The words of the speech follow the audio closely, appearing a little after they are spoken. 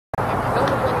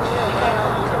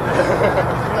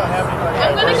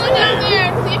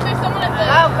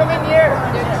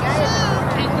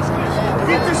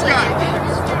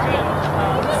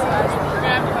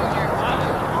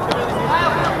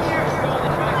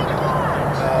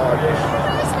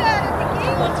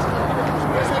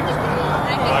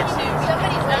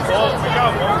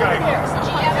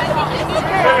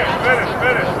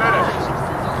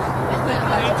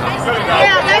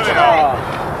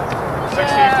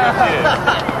Good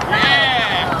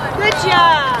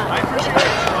job.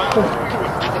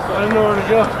 I don't know where to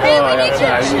go. Hey, we need your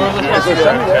chips.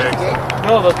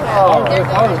 No, the We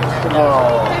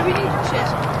need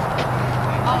chips.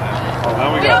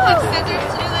 now we We got don't have scissors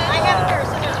to do this. I got a pair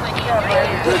of scissors in my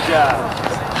hand. Good job.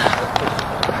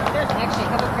 There's actually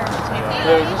a couple pairs of scissors.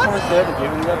 Is this somebody said the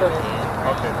game you got there?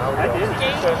 okay, now we got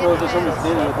Well, is there somebody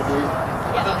standing at the game?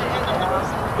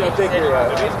 Yeah, take your,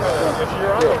 if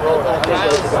you're on the road, I think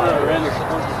that's the Randy.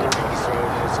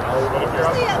 but if you're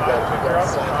on the side, if you're on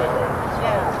the side,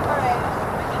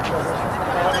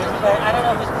 I don't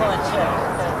know who's pulling shit.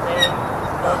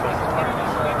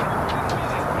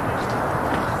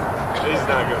 he's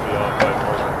not going to be off by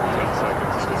more than 10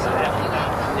 seconds. He's not going to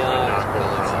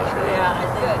Yeah, I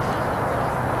think.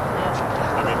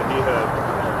 I mean, he had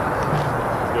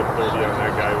good 30 on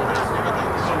that guy when he was in the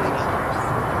street.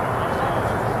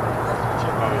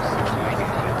 Probably 60.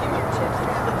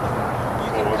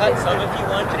 Cut some if you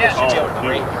want. Yeah. Oh,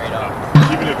 break right off.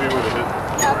 Even if he would have hit.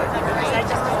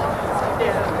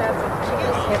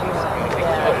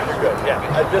 You're good. Yeah,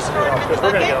 this because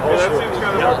we're going to get a whole That seems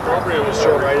kind of more appropriate with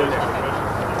show right in there.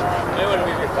 I want to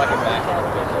move your bucket back a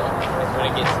little bit though. When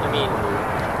it gets, I mean,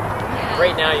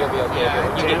 right now you'll be okay,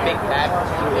 but when you get big back,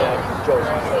 Yeah, Josie.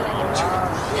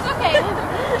 It's okay.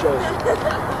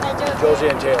 Josie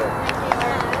and Taylor.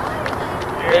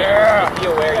 yeah. Be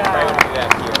aware you probably want to do that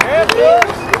here.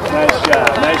 Nice job.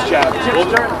 Nice job.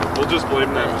 We'll just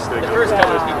blame that mistake. The first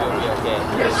couple of people will be okay.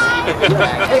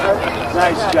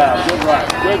 Nice job. Good run.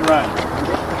 Good run.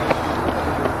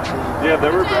 Yeah,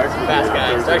 there were backs. Fast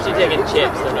guys. It's actually taking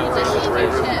chips, so no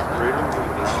worries. Ravens.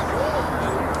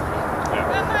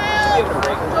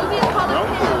 Go get called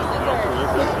up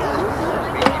here.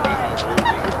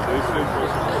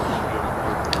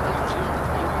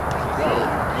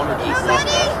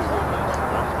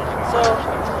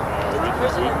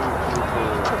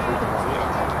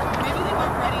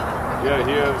 Yeah,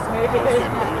 he has most game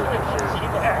of the year for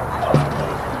sure.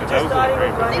 And that was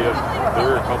great, but there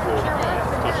were a couple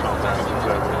touchdown passes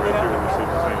that went right through the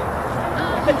receiver's hand.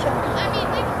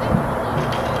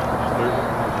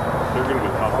 They're going to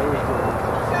be tough. The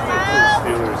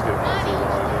Steelers get Monty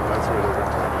Long, and that's where they're going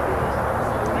to try to do it.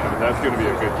 And that's going to be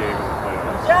a good game in the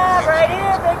playoffs. Job right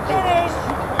here, big finish.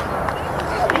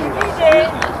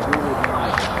 DJ.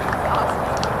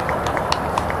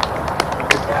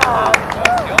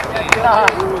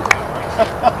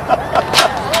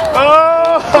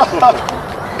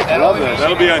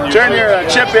 That'll be on you. Turn your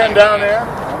chip in down there.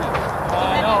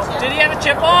 No. Did he have a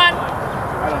chip on?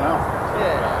 I don't know.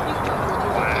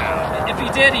 If he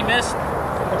did, he missed.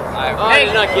 Hey,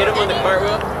 did not get him on the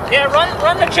cartwheel? Yeah,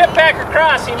 run the chip back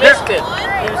across. He missed it.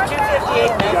 It was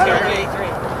 258, 1933.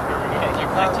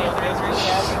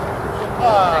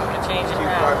 Change it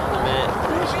now.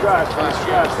 Nice shot. Nice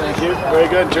shot. Thank you. Very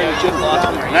good. Turn your chip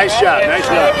down there. Nice shot. Nice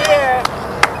shot.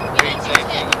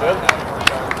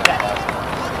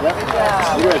 Yep.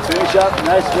 Good. Finish up.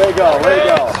 Nice. Way to go. Way to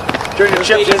go. Turn your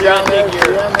chips in down there. Good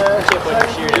job.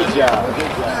 Good job.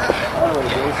 Oh,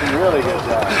 Jason, really good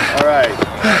job. All right.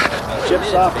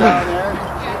 Chips off down there.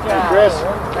 And Chris.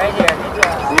 Right here. Good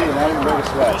job. See, not even break a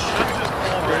sweat.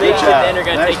 Good job. Then you're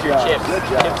going to Nice take your job. chips. Good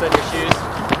job. Chips on your shoes.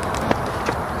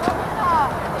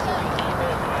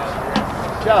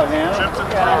 Good job, Hannah.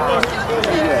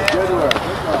 Very good. Good work.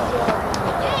 Good job.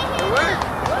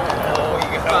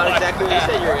 Not exactly what you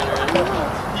said you were going to run.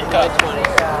 That's funny.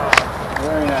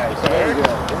 Very nice. Very good.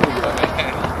 Very good.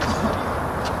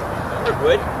 We're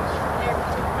good.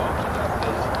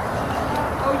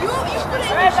 Oh, you put it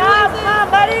in your Right now, shoes. come on,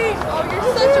 buddy. Oh, you're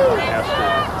such a brave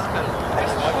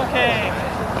Okay.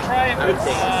 Try I would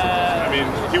take I mean,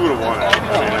 he would have won it. I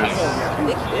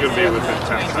mean, it's going to be within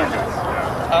 10 seconds.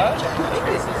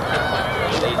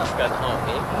 They just got home,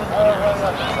 okay?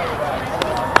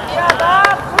 Yeah,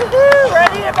 Bob. Woohoo.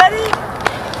 Ready, buddy?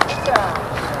 Good job.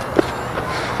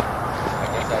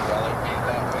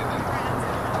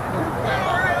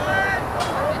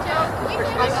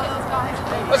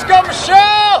 Let's go,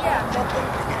 Michelle!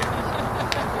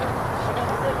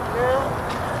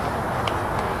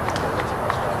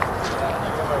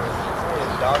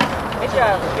 Good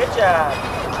job. Good job.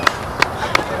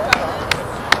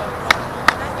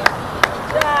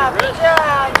 Good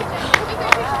job.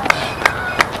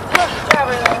 Good job,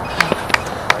 Riley.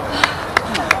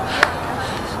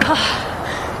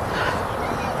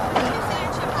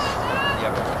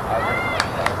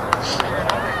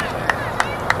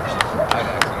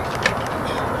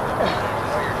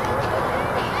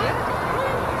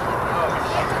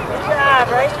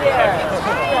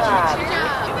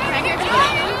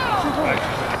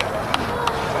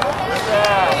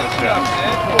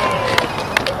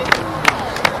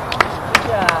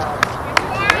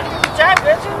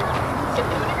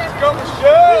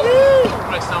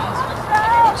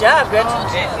 good.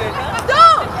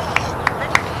 Stop!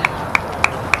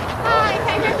 Hi, can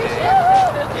I grab your chip?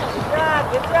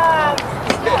 Good job.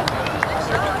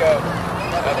 Go.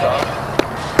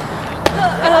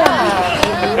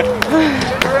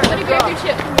 I'm gonna grab your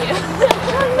chip from you.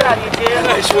 Good job, you two.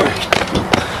 Nice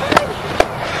work.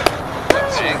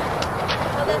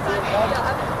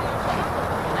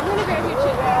 I'm gonna grab your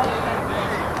chip.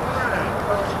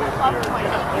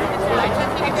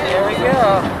 There we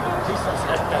go.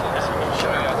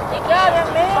 Good job,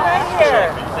 young man, right here.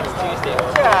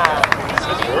 Good job.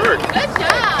 Good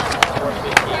job.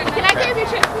 Can I grab your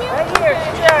chip from you? Right here,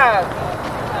 good job.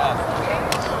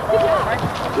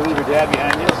 Do you leave your dad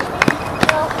behind you?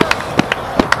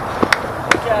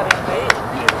 Good job, young man.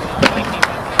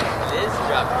 This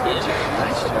dropped in.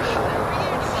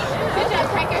 Good job.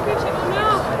 Can I grab your chip from you?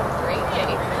 Great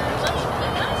day.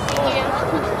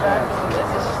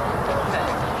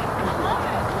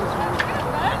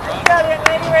 Good job, young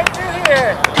lady, right through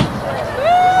here.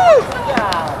 Woo! Good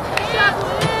job. Good job,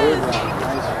 Liz.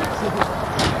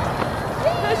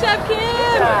 Push up, Good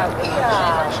Kim. job, good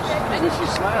job. And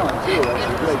she's smiling too. That's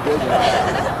a really good job.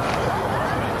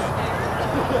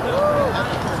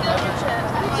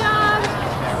 Good job.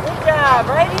 Good job,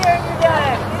 right here and you're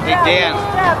done. Good Hey, job, Dan.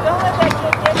 Good job, don't let that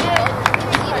kid get you.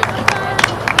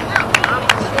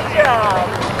 Good job.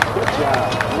 Good job.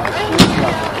 Good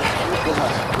job.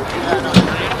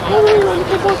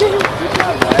 Good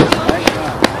job, guys. Nice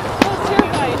job.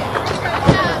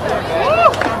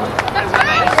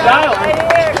 Style. Right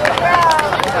here, good job.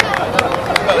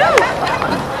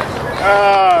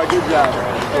 Oh, good job.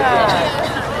 Good job.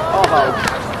 Oh,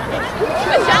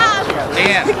 Good job.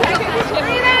 Dan.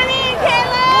 Breathe on in,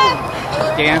 Caleb.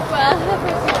 Dan. Well,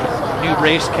 New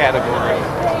race category.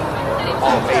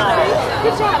 All made.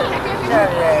 good job. Can I grab your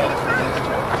chip?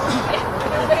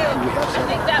 I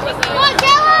think that was Come on,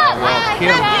 Caleb. well,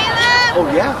 Kim. Caleb. oh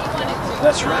yeah.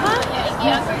 That's right.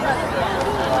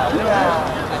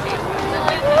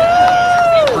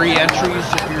 Free entries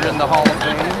if you're in the Hall of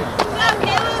Fame.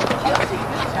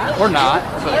 Or not,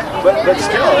 But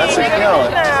still, that's a kill.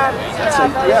 That's a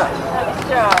yeah. Good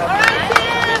job.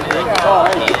 Oh,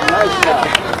 hey, nice job.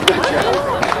 Good job.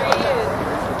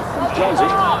 Jonesy. Good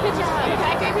job. Can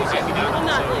I grab your chip? I'm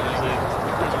not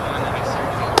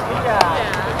Good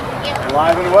job.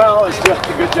 Alive and well. It's just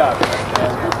a good job.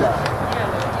 Yeah, good job.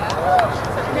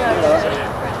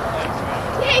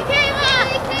 Hey, Caleb.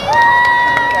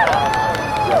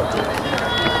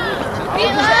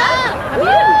 Caleb. Woo.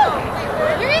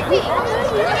 You're easy.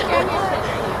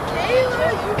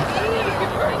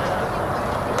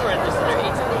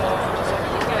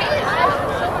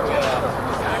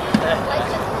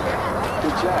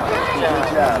 Good job.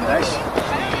 Good job. Nice.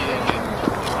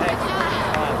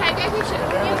 Can I grab your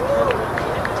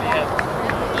chip?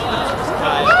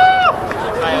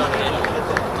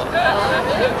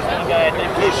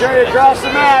 Be sure to cross the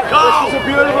mat. This is a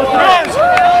beautiful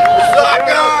thing.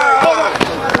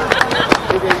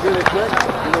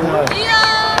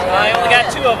 I only got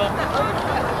 2 of them.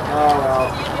 Oh, well.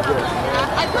 Good.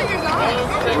 I put yours on.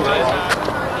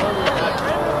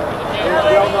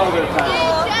 We all know their time.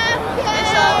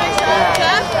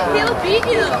 Jeff, he'll beat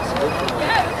you.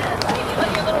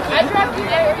 I dropped you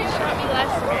there. You dropped me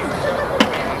last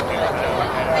time.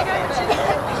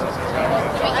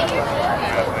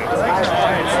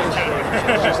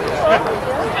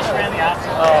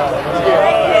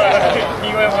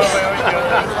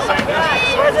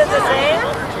 Was it the same?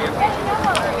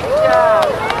 Good job.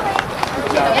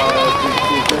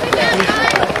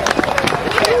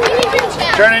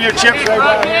 Turn in your chips right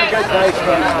down here. Good, nice,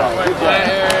 good job. Good job.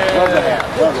 Love the hat.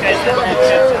 Love the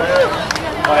hat.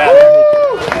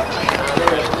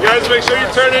 You guys make sure you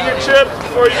turn in your chips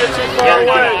before you get too far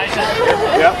away.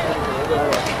 Yep.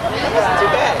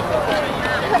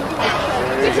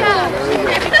 Good job.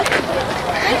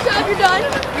 Nice job, you're done.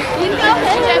 You can go.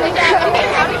 Good job, good job. Okay,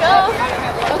 now we go.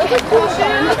 Okay,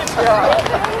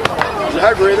 Is it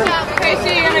hard breathing? okay,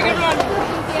 see you in a good run.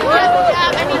 Good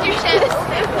job. I need your chips.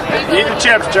 Eat the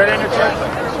chips. Turn in your chips.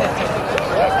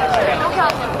 No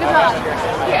problem. Good job.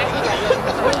 Here.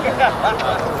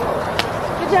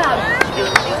 Good job.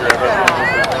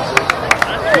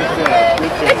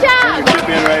 Good job. Chip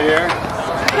in right here.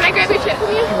 Can I grab your chip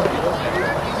from you?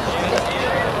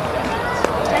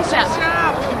 Nice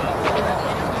job.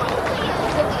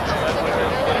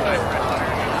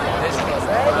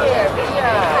 Right here, good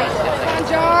job. Come on,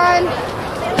 John.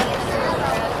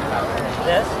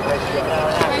 This?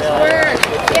 Nice work.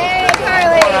 Yay,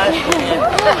 Carly.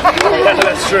 Yeah,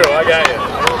 that's true. I got you.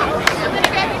 I'm gonna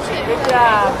grab your chip. Good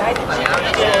job. Nice to meet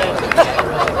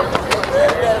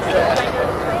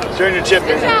you. Turn your chip in.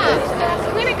 Good job.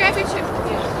 I'm going to grab your chip.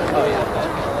 Oh,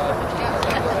 yeah.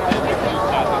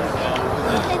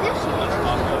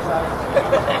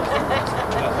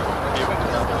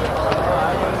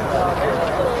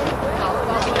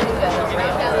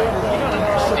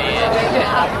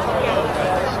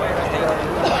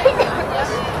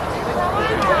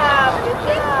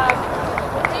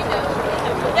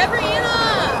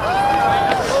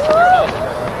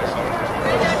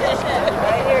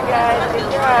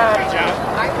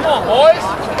 Come on, boys.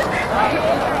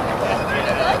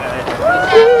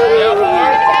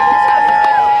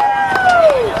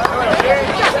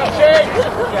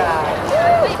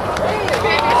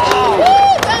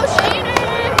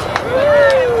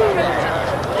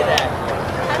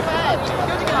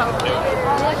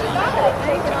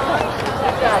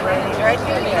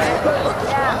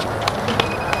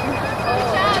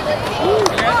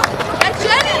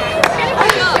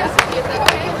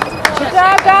 Good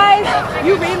job, guys.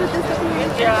 You ran with this.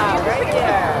 Good job, right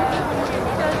there.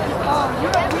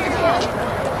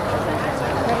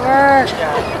 Good work.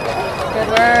 Good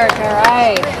work. All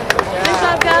right. Good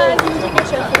job, guys. Come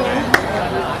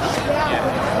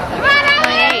on,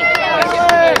 Ellen.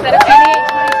 Is that a penny?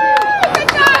 Good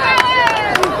job,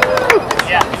 Ellen.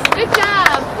 Yeah. Good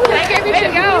job. Can I grab your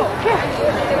chip? Go.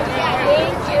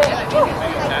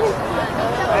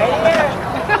 Right here.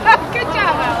 Good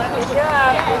job, Ellen. Good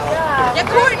job. Good job. Yeah,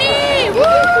 Courtney. Woo!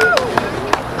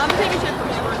 I'm taking your chip.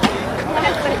 Good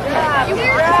job. You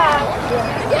Good were. job.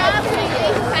 Good job,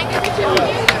 Sadie. Can I grab your chip? Good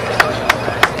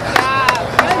job.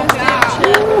 Good job.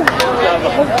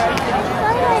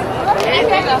 Can I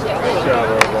grab your chip? Good job,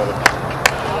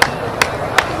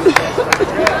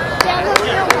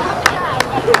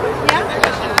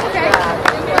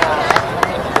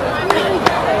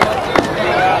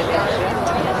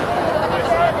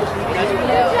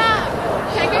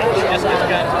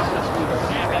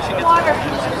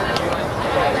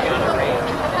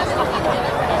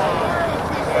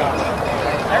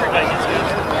 everybody.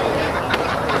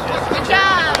 Good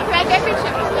job. Can I grab your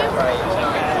chip from you? Good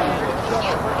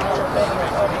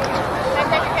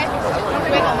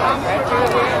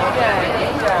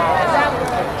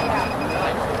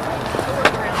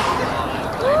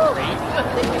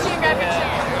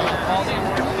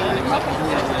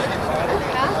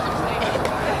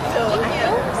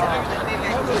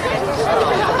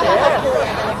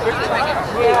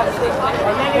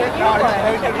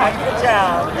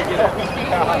job.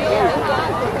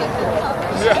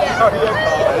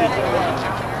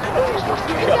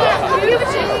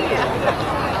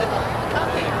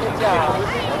 Good job.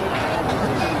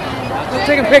 We're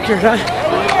taking pictures, huh?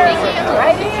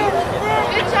 Right here.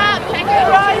 Good job. Can I Good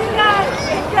grab your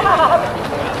chip? job.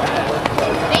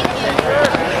 Thank you.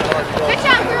 Good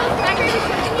job, girls. Can I grab your chip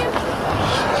from you?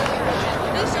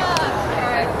 Good job.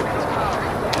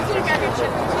 I'm gonna grab your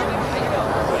chip.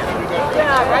 Good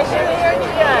job. Right here.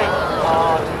 Good job.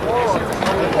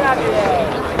 Good job today.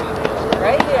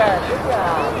 Right here. Good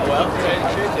job. Well, Good job.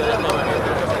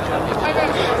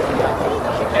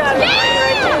 Right here.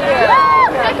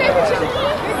 Can I grab your chip from you?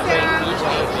 Good job.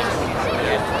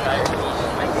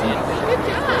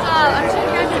 I'm trying to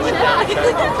grab your chip.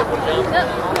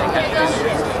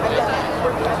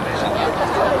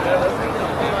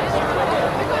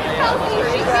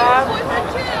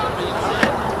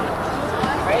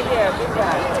 Right here. Good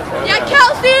job. Yeah,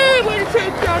 Kelsey! Way to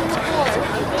take down the floor.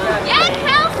 Yeah,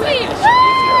 Kelsey! Woo!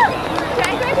 Can I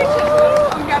grab your chip?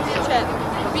 I'm grabbing your chip.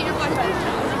 Beat your boyfriend.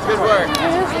 good work.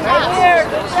 Right here.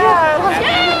 Good job.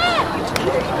 Yeah!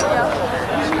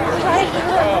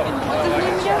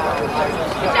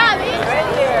 Good job, Ian. Right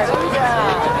here. Good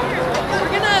job.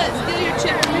 We're gonna steal your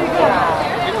chip.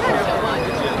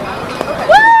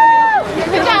 Woo!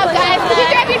 Good job, guys. Can you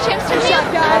grab your chips for me?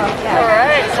 All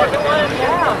right. Second one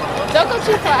down. Don't go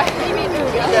too far. You need to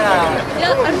go. Yeah.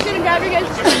 Yep, I'm just gonna grab your guys'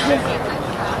 chips.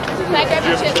 Can I grab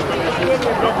your chips?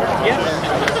 Yeah.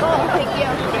 Thank you.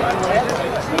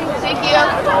 Thank you.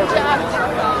 Good job.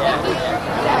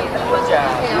 Good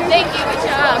job. Thank you. Good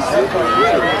job.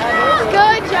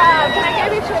 Good job. Can I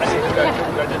grab your chips? Good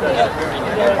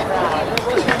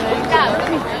job.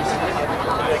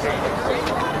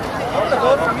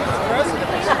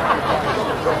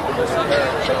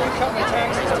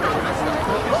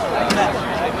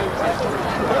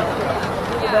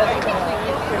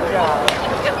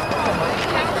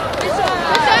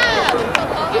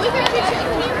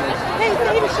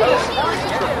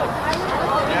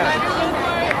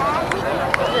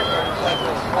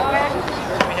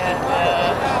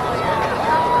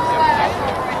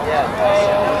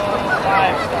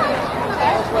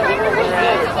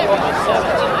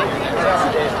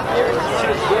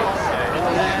 Yeah.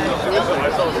 Thank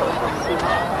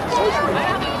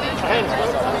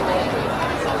you.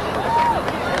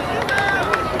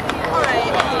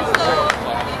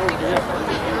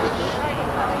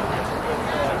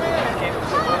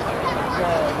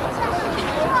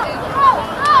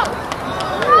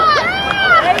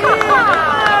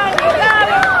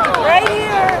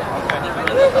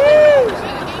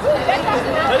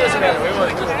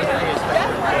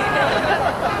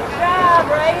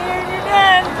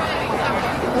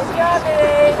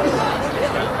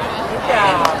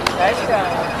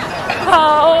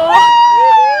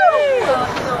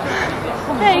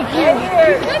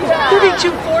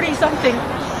 32.40 something.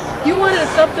 You wanted a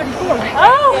sub 34.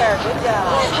 Oh! Good job.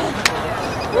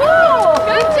 Whoa!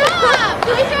 Good job!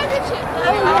 Can we grab your chip?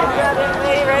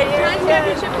 Right here. Can I grab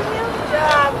your chip from you? Good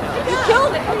job. You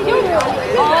killed it. You killed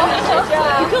it.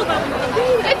 You killed it.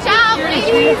 Good job,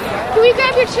 ladies. Can we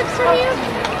grab your chips from you?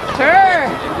 Sure.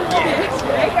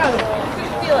 There you go.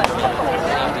 Feel it.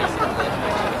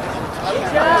 Good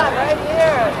job, right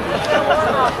here. Got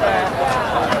one off there.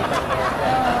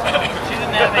 She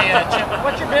didn't have a chip.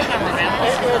 What's your bid number, man?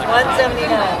 It is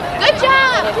 179. Good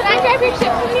job. Can I grab your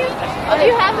chip from you? Oh, do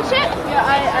you have a chip? Yeah,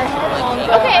 I had one,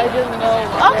 but Okay. I didn't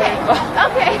know. Okay.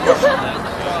 Okay. That's all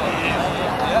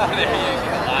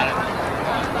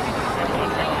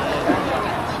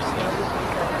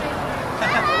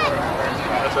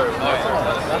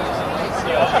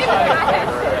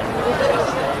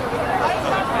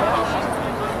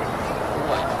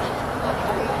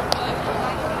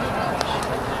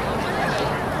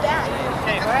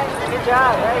Good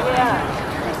job, right here.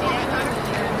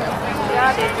 Good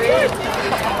job, Adrian.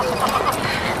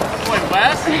 Boy,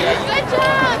 Wes? Good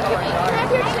job. Can we grab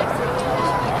your chips from you?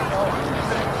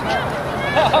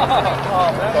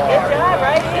 Good job,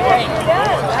 right here. You're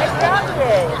done. Nice job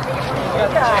today.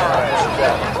 Good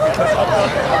job.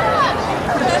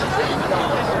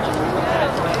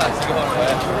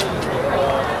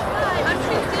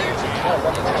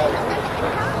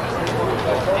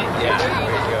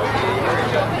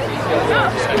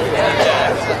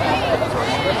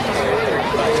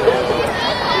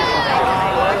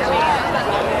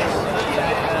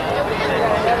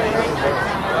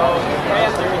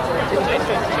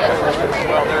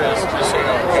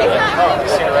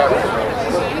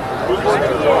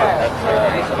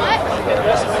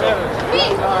 Me.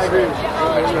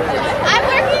 I'm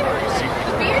working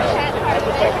beer chat part of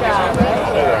it.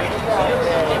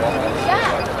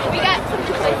 Yeah. We got some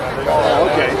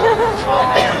Okay.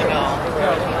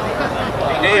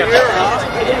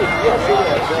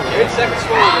 Good second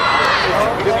swing.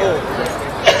 Good move.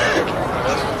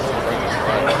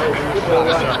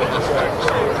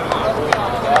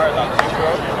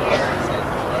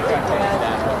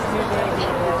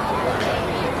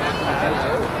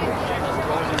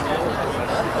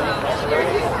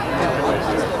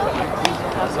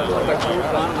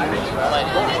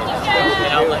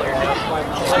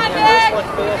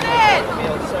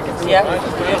 Yep,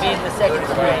 you'll be in the second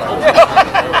swing.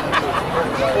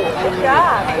 Good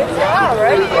job,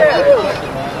 right here.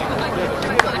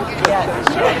 Yes.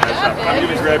 I'm going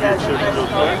to grab your chip real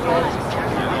quick.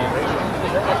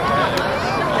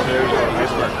 There you go.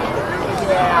 Nice work. Good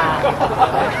job.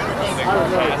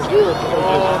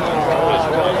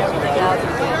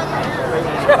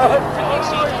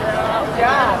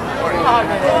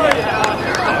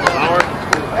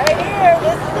 Right here,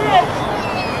 this is it.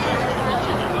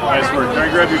 Nice work. Can I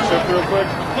grab your chip real quick?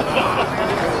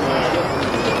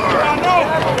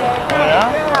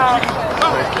 Yeah?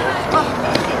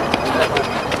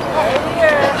 Right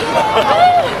here.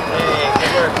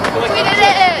 We did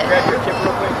it. Grab your chip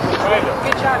real quick.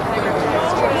 Good job. Can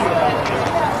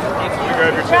you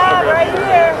grab your Good chip? job, right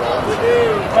here.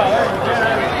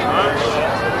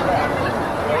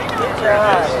 Good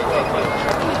job.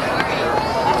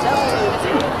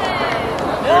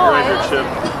 No, Grab your chip.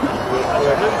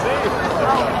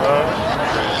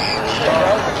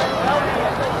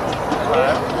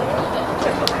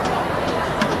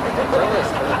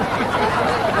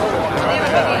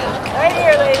 right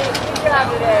here, ladies. Good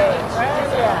job today. Right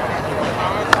here.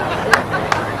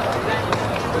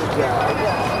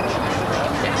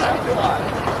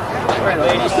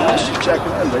 Ladies, she's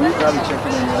checking in, but you're probably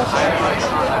checking in.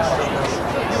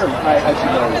 I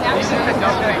should know.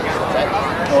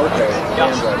 Oh, okay.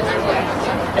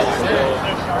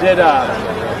 Did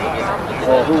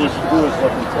well, who was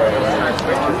looking for it?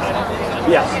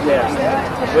 Yes, yeah.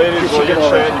 Ladies, while you're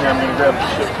chatting here, I'm going to grab the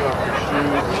chip.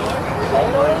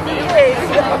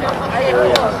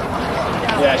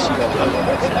 Yeah, she does.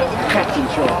 Captain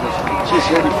Short. She's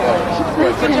ready for it. She's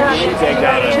good. She tagged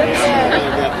out on me.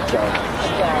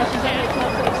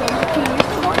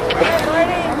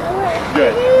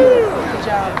 Good. Good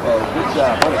job. Oh, good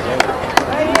job. What a game.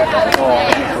 Oh,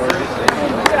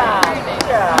 good job. Good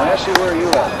job. Ashley, where are you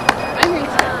at? I'm ready.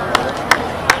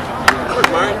 Where's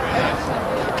Mark?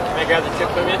 Can I grab the tip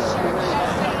from you?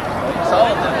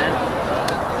 Solid, man.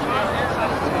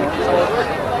 Solid work.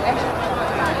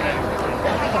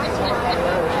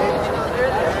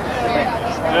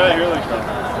 Yeah, here they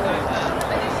come.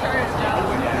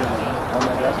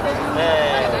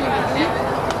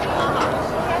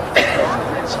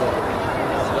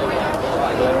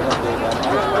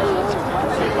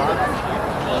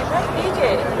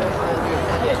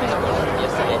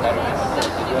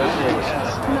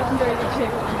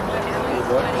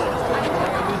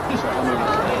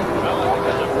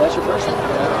 That's your first one?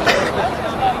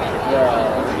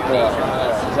 Yeah.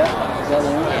 Is that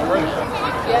one?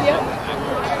 Yeah.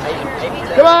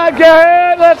 Come on,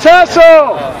 Garrett, let's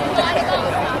hustle!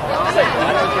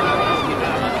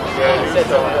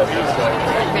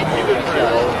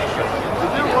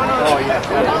 Oh, yeah.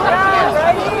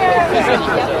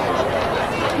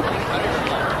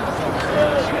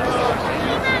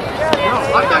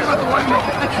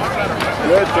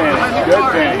 Good finish, good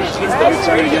finish. Good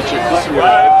trying to get your foot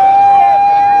right.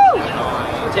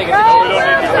 Take it. We don't need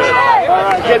to do it. All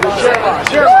right, get the chair on.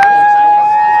 Chair on.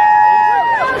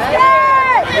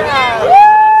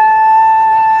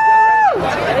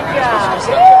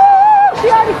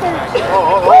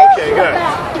 Oh, okay, good.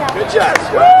 Good job.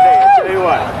 Okay, I'll tell you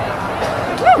what.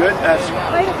 Good, that's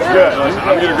good.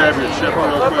 I'm going to grab your chip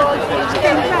real quick before you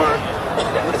get too far.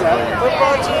 What's that?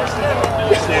 Football team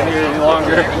stand here any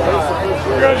longer.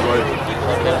 Congratulations.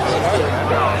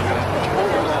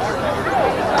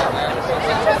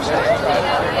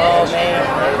 Oh, man.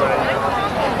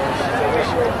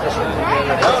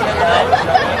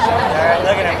 Alright,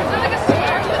 look at him.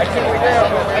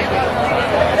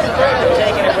 They're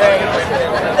taking a break.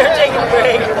 They're taking a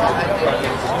break.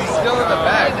 He's still in the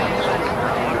back.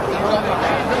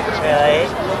 Really?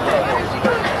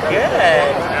 Good.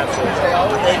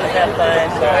 They just have fun.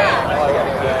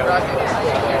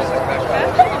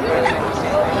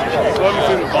 So have you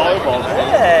seen the volleyball team?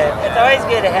 Good. It's always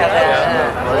good to have that.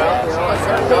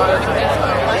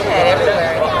 Yeah,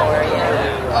 everywhere anymore,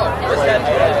 yeah. What's that?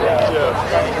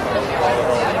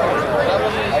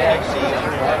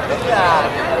 Good job.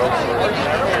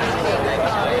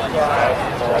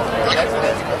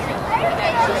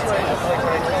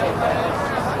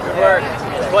 Good work.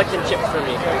 Collecting chips for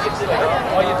me.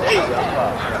 Oh, you there you go.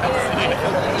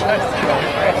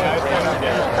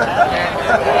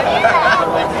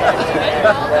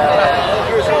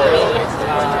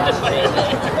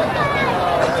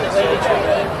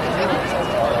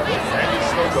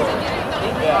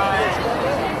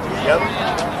 Yep.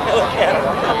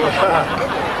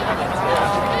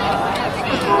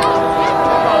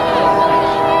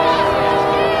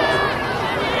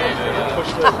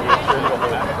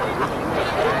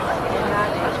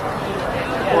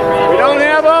 We don't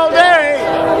have all day.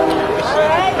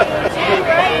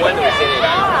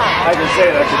 I can say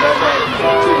that because I'm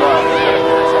too long.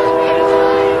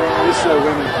 This is a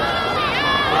women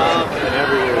in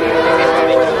every area.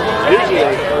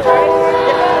 Usually,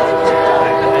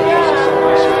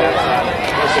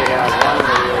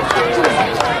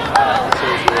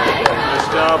 Nice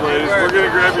job, ladies. We're going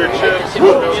to grab your chips.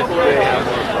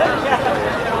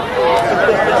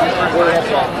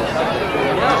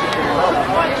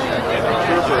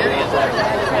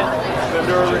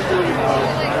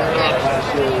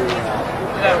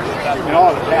 And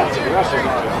all the cats, the rest of them,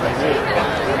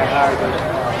 they hired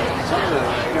some of the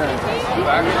parents.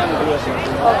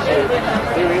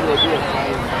 They were able to do it.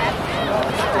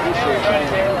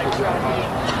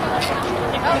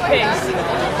 Okay.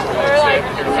 We're like,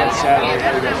 Saturday.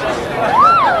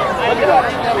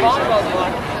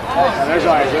 And there's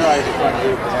always a fun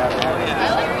group to have.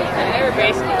 they were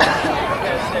basically.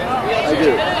 I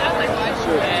do.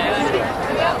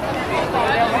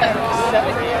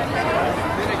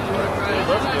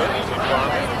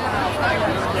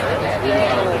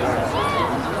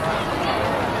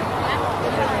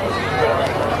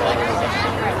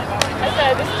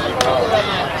 This is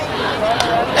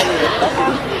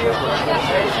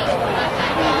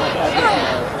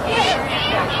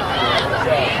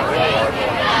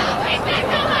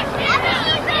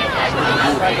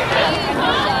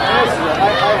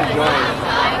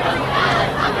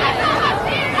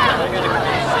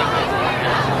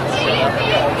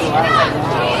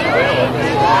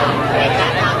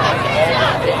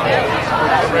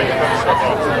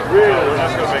Really?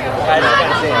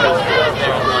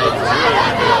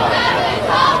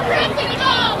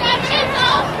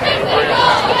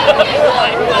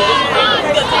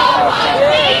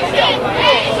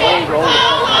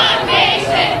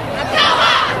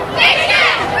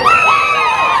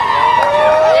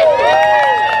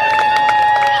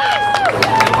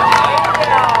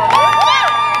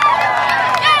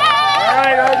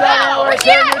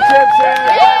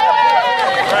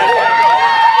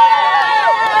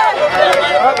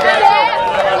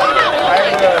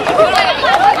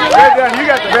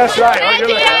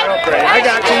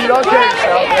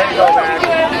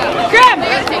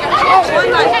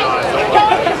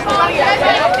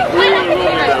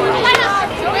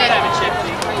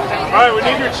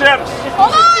 your chips.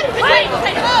 Hold on! Wait!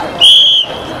 Take it up!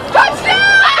 Touchdown!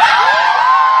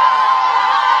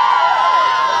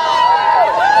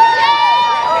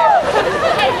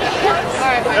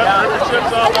 Yep, rip your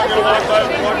chips off. I'm going to walk by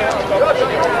and plug in.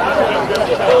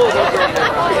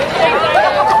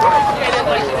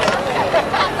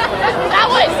 That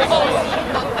was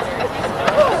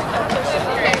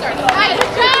Hey,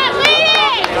 good job,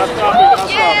 leading! Not stopping, not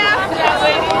stopping.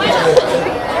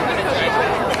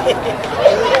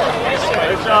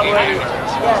 Good job, lady.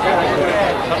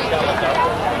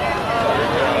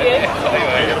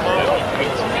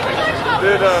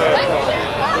 Did,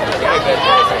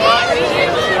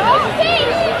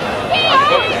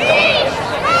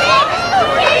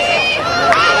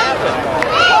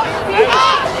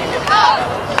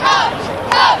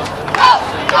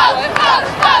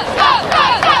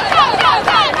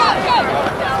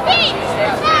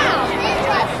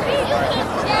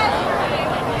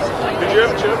 Did you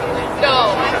have a chip? No,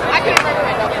 I couldn't remember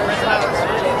my numbers.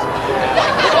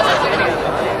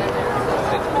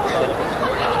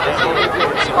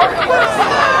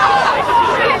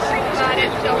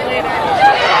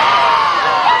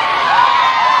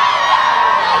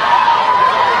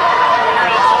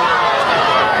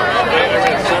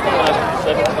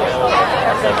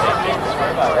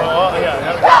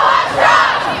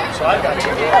 So I got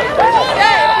you.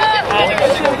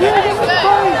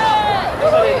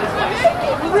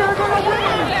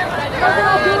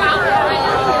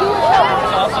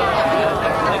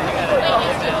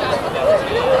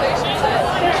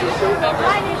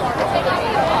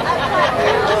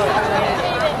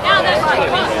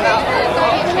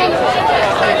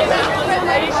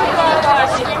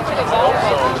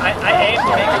 I aim to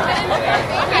make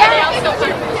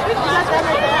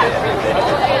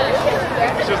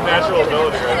It's just natural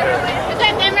ability right there. Is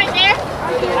that them right there?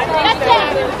 That's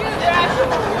them.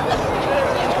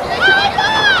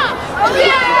 Oh,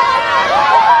 yeah!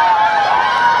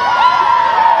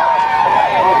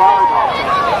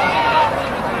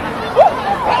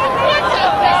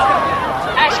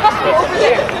 Ash, hustle over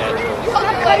there.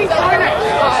 Bloody corner.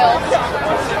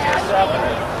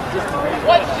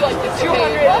 What do you like this?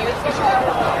 200.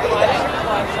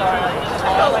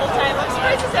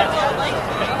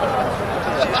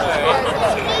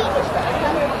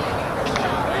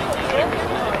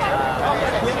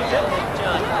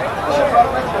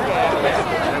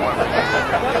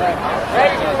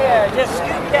 Right through there. Just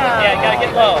scoot down. Yeah, you gotta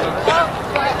get low.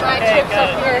 Okay, got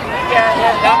it. Yeah.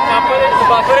 Now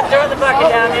put it, throw the bucket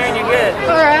down there and you're good.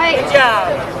 All right. Good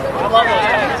job. I love those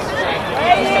guys.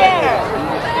 Right there.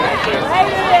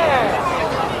 Right there.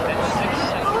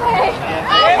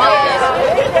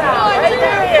 Good job. Right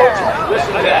there.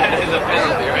 That is a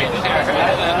penalty right there.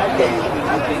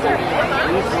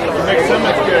 Make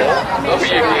Simmons good. Good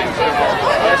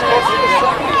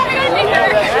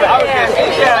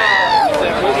job.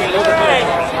 Right.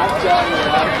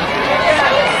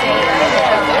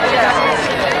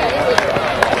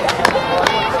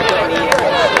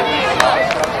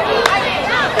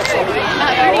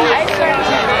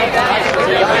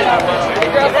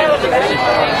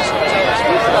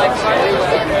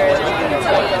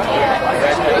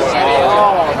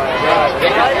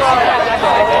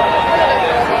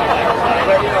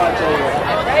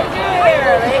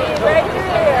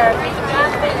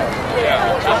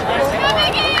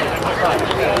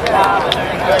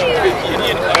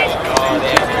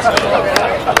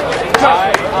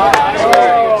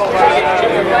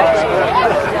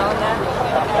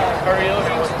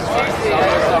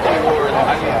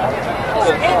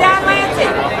 Hey, Don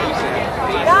Lansing.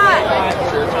 Don.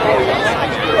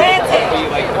 Lansing.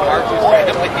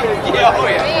 Yeah, oh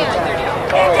yeah.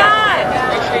 Hey, Don.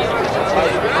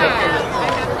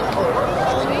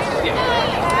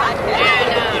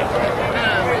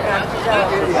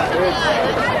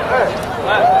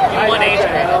 You won age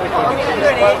grade. You're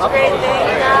doing age grade thing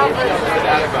now for the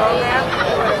program.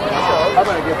 I'm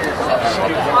going to get this.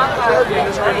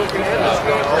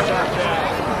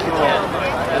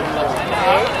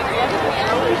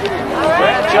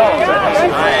 Brad Jones.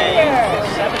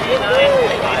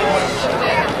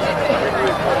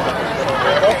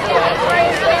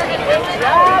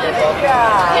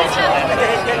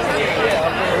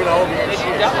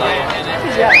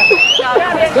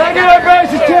 Can I get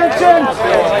everybody's attention?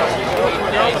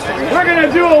 We're going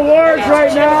to do awards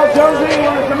right now. Josie, you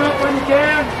want to come up when you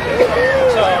can?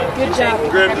 Good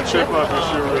job. Grab the chip off your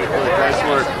shoe really quick. Nice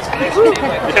work.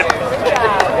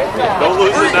 Don't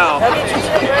lose it now.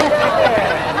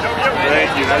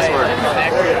 Thank you. Nice work.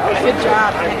 Good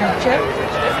job. Chip.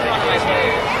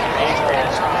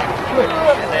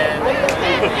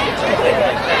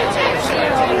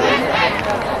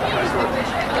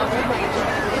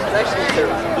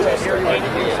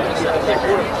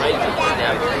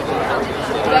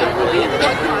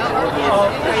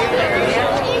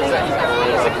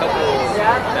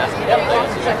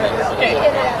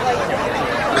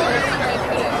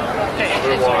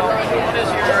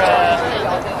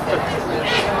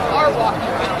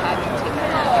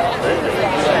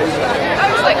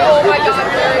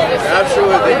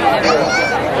 Absolutely.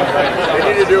 They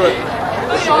need to do it.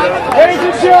 Ladies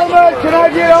and gentlemen, can I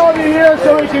get all of you here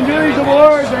so we can do these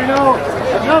awards? I know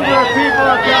a number of people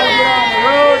have got to get on the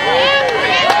road.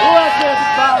 Who has this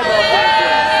volleyball back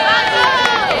here?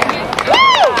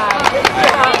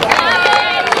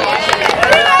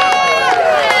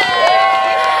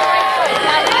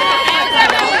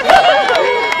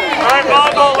 All right,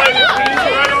 volleyball ladies, please,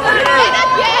 right over here.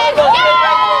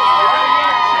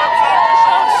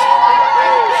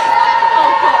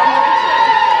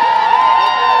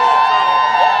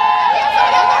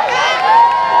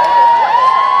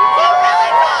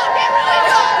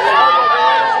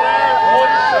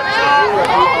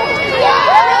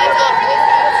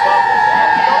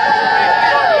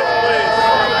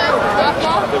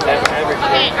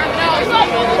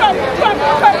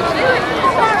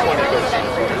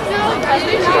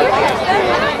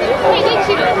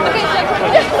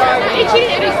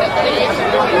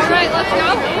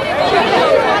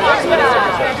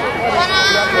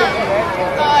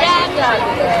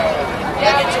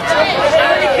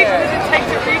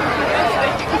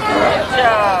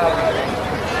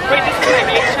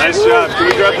 Nice job. Can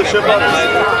we grab the chip up?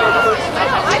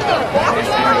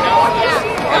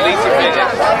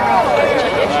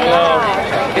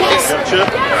 Got chip?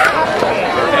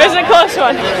 It was a close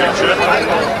one. Got chip?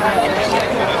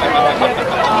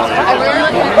 I really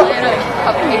like the plan of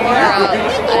cupcake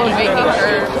school and making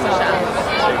her push-ups.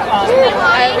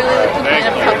 I really like the plan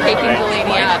of cupcaking the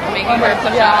lady up, making her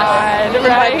push-ups.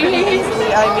 Right?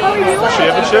 Does she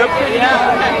have a chip?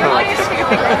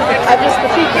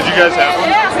 Did you guys have one?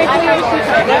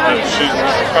 She's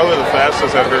probably the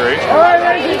fastest at her age. All right,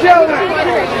 ladies and gentlemen.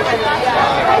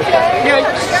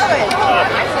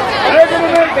 They're going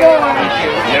to make going.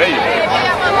 Yeah, you did.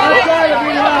 Let's try to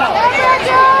be loud.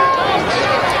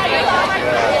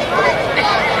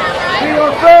 We go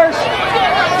first.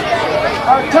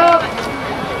 Our top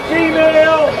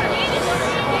female,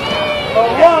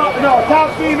 top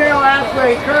female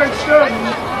athlete, current student,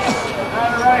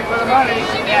 on the right for the money,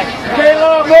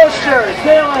 Kayla Moster.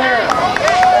 Kayla here.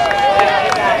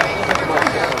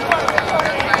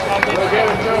 We'll give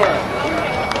it to her.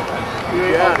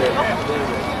 Yeah.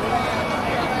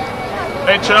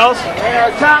 Hey, Charles. And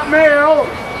our top male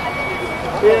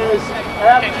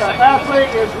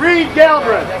athlete is Reed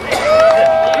Galbraith.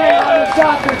 Reed on the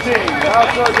soccer team.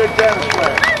 Also a good tennis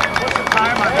player. What's the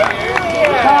time on that?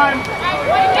 The time.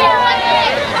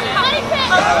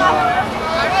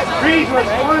 Reed was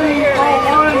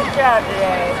 20:01.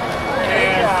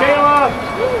 And Kayla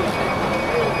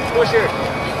Busher.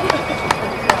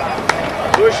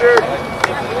 All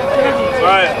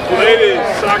right, ladies,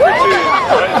 soccer team.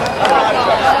 All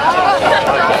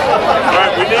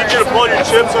right, we need you to pull your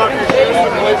chips off your shoes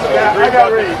and place them in the green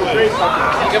bucket, please.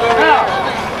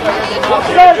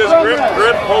 Just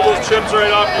grip, pull those chips right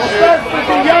off your shoes. Let's start with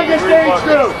the youngest age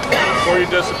group. Before you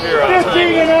disappear out.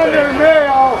 15 and under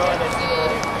male.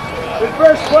 In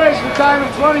first place, the time of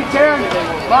 2010,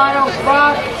 Miles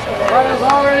Bach. Miles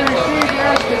already received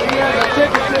this because he has a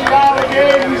ticket to the Raleigh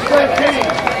game. He's 13.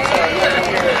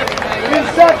 In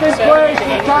second place,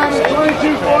 the time of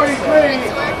 22:43,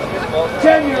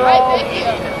 10-year-old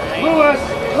Lewis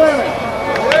Clement.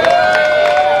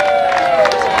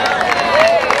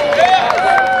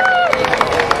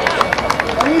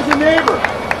 And he's a neighbor.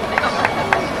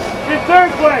 In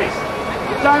third place,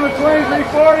 the time of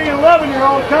 23:40,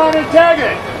 11-year-old Connor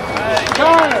Taggart.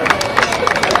 Connor.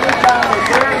 Good Connor,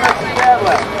 here, that's the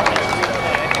tablet.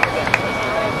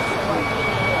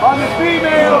 On the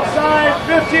female side,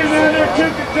 15 and under,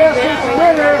 2 contestants, the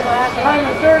winner, time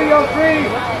of 30:03,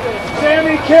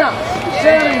 Sammy Kemp.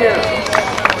 Sammy here.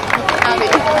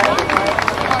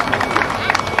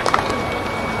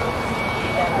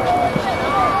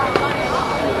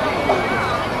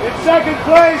 In second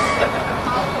place,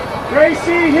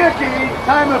 Gracie Hickey,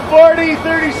 time of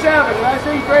 40:37. And I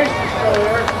think Gracie's still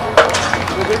here,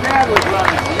 because her dad was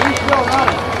running. He's still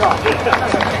running.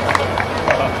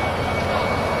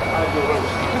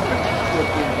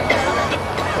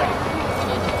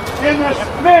 In the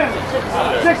men,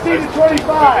 16 to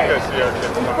 25, in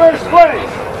first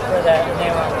place,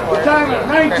 the time of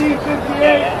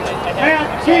 1958, Matt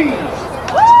Keynes.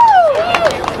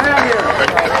 Matt here.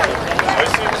 I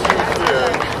see two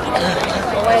here.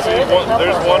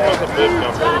 There's one with a bib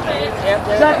number.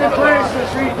 Second place is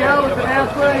Reed Galbraith, an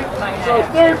athlete. So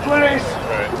third place,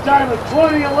 the time of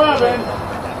 2011,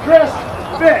 Chris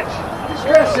Fitch. Is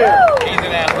Chris here? He's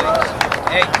an athlete.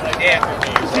 Hey,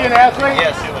 yeah. Is he an athlete?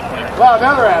 Yes. Wow,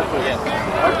 another athlete. Yes.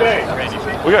 Okay.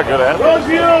 We got good athletes. Those of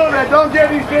you that don't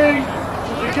get anything,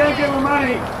 you can't give them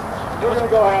money, we're going to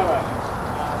go have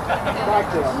a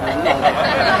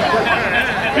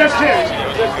Just hit.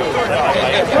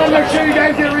 Just want to make sure you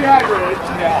guys get rehydrated.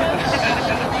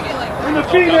 In the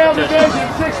female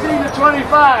division, 16 to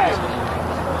 25.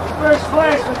 First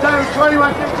place, the time of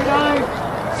 21:59.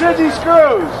 Sydney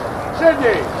Screws.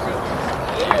 Sydney.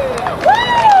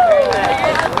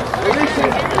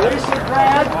 Lisa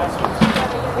Brad.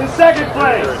 In second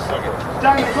place,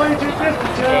 time of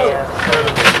 22:52.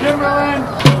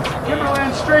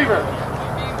 Kimberlyn Streaver.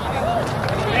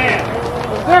 And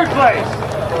third place,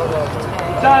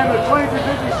 time of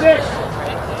 22:56.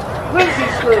 Lindsay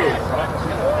Screws.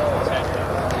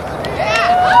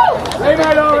 They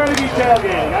might already be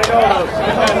tailgating, I know those.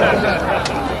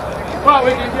 But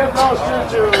we can give those two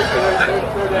to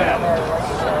their dad.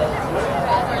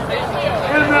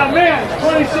 And the men,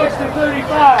 26 to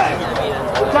 35.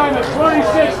 The time of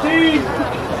 2016,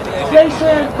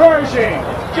 Jason Pershing.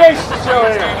 Jason's still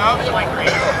here.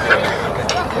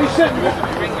 He's sitting there.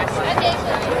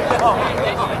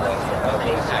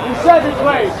 In second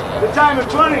place, the time of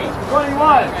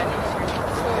 2021,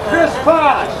 Chris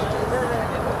Posh.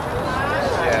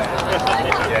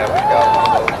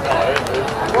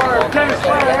 Former tennis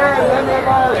player here and member of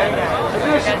our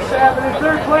admission staff. And in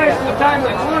third place, the time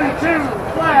of 22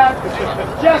 flat,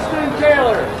 Justin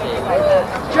Taylor.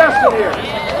 Justin here.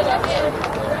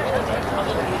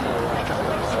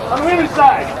 On the women's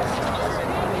side,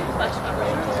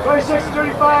 26 to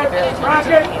 35,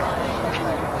 Rocket.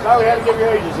 Sorry, we had to give your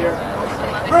ages here.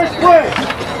 First place,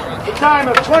 the time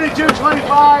of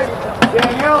 22:25,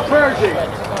 Danielle Pershing.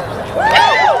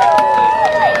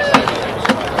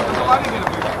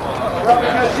 Well,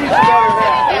 because she's better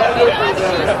than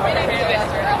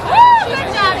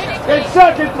in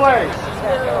second place,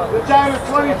 the time of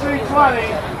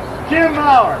 23:20, Kim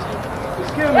Mauer.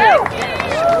 Is Kim here?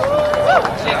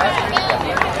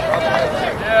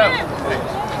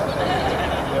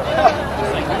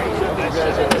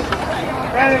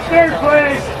 And in third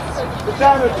place, the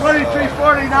time of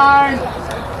 23:49,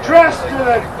 dressed to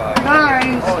the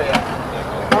nines,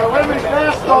 our women's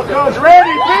basketball coach,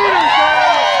 Randy Peterson.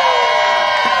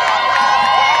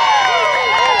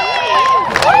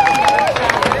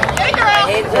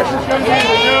 This is going to be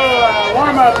the new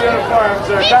warm-up uniforms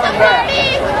that are coming back.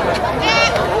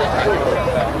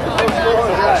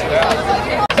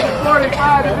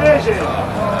 45 division.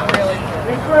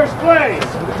 In first place,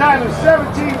 the time of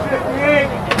 17:58,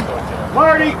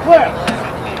 Marty Cliff.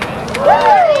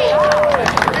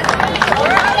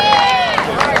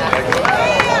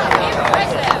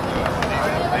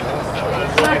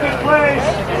 Second place,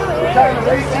 the time of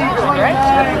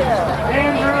 18:29,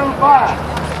 Andrew Bach.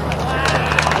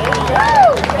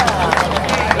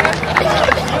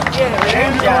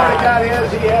 Andrew already got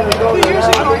his, he had to go to the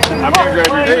I'm going to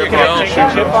grab your ticket. I'll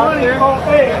shoot you.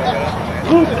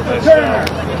 Luke Turner.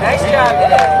 Nice job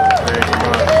today.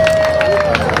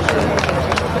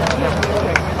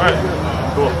 Alright,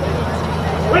 cool.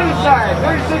 Women's side,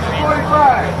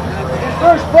 36-45. In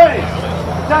first place,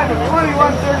 time of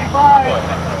 21:35,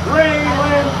 Ray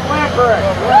Lynn Lamprecht.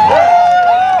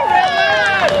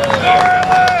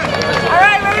 All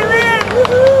right, Ray Lynn.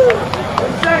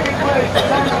 In second place,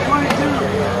 time of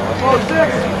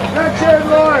 22:06, Richard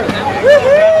Lord. Good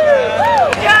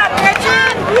job,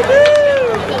 Richard.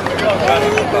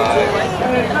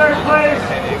 And in third place,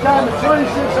 time of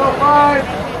 26:05,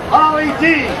 Holly D.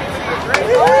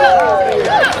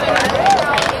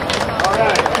 All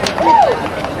right.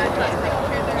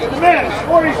 The men's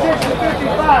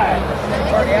 46-55.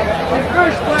 In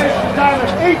first place, the time of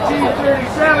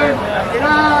 18:37,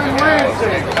 Don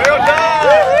Lansing. Good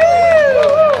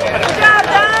job,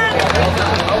 Don.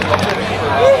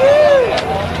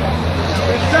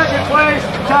 In second place,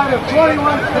 the time of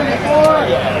 21:34,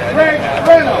 Greg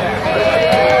Reynolds.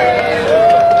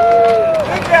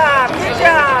 Good job.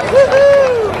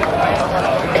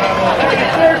 In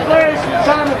third place, the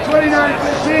time of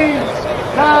 29:15,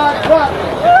 Todd Butler.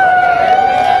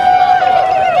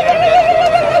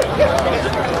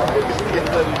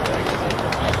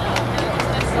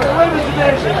 For the women's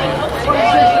division,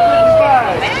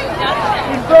 26-55.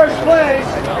 In first place,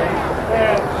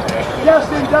 and just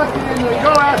inducted in the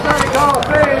Go Athletic Hall of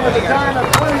Fame with a time of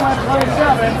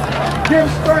 21:27, Kim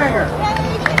Spranger.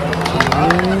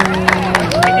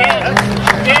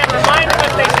 Dan, remind them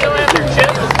if they still